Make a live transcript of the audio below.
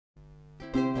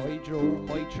drove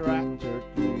my tractor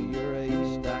through your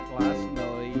haystack last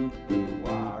night.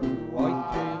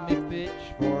 I threw me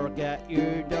pitchfork at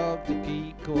your dog to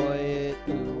keep quiet.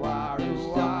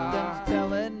 Something's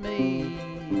telling me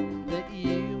that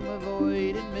you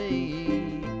avoided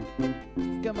me.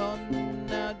 Come on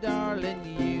now, darling,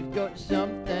 you've got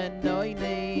something I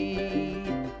need.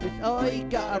 'Cause I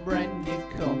got a brand new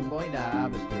combine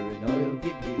harvester and I'll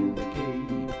give you the key.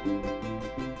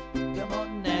 Come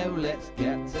on now, let's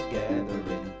get together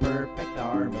in perfect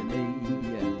harmony.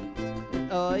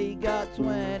 I got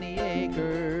 20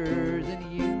 acres and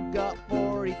you got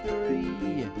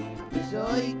 43. 'Cause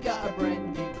I got a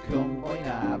brand new combine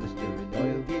harvester and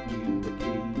I'll give you the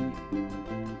key.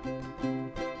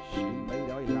 She made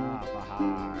I laugh a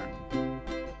hard.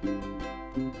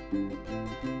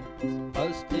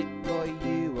 I'll stick by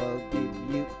you, I'll give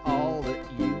you all that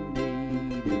you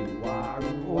need.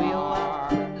 We'll have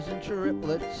twins and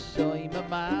triplets, I'm a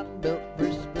man built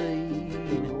for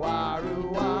speed. I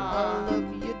love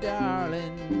you,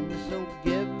 darling, so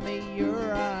give me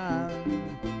your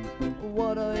hand.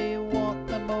 What I want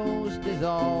the most is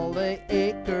all the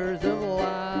acres of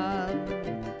land.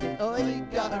 I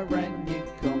got a brand new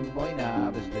combine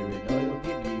harvester and I'll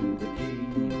give you the key.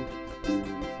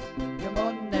 Come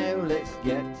on now, let's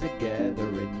get together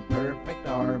in perfect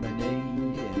harmony.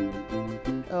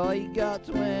 I got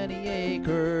 20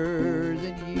 acres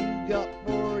and you got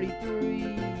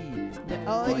 43.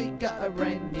 Now I got a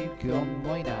brand new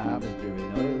combine harvester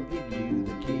and I'll give you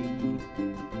the key.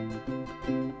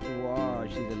 Wow,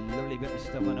 she's a lovely bit of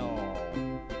stuff and all.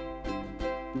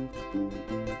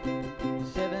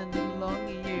 7 long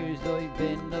years I've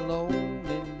been alone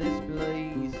in this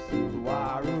place.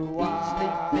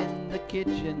 Sleep in the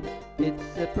kitchen,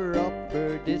 it's a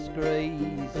proper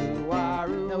disgrace.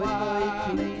 Now if I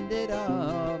cleaned it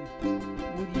up,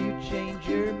 would you change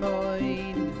your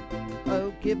mind?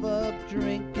 I'll give up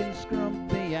drinking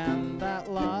Scrumpy and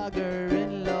that lager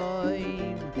and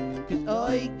lime. 'Cause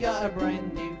I got a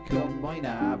brand new combine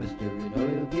harvester and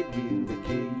I'll give you the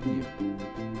key.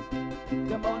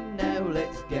 Come on now,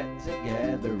 let's get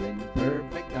together in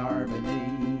perfect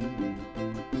harmony.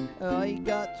 I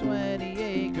got 20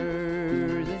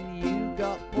 acres and you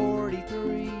got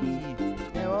 43.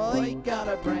 Now I got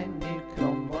a brand new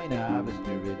combine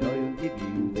harvester and I'll give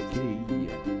you the key.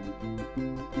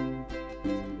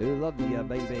 Who loves you,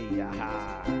 baby?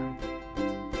 Aha!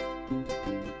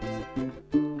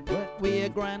 Weren't we a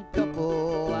grand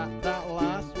couple at that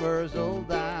last Wurzel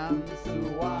dance?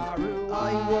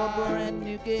 I wore brand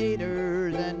new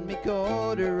gaiters and me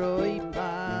corduroy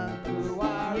pants.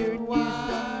 Your new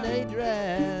Sunday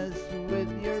dress with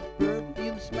your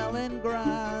perfume smelling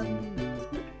grand.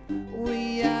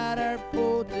 We had our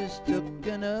photos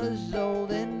taken us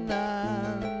holding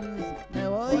hands.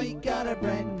 Now I got a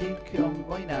brand new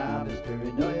combine harvester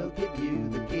and I'll give you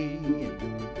the key.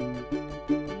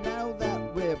 Now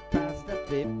that we're past the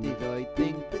 50s, I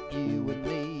think that you and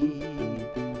me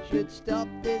should stop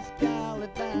this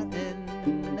gallivanting,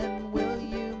 and will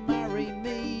you marry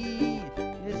me?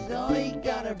 Yes, I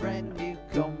got a brand new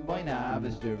combine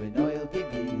harvester and I'll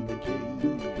give you the key.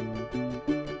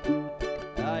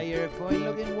 Ah, you're a fine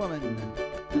looking woman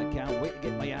and I can't wait to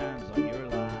get my hands on your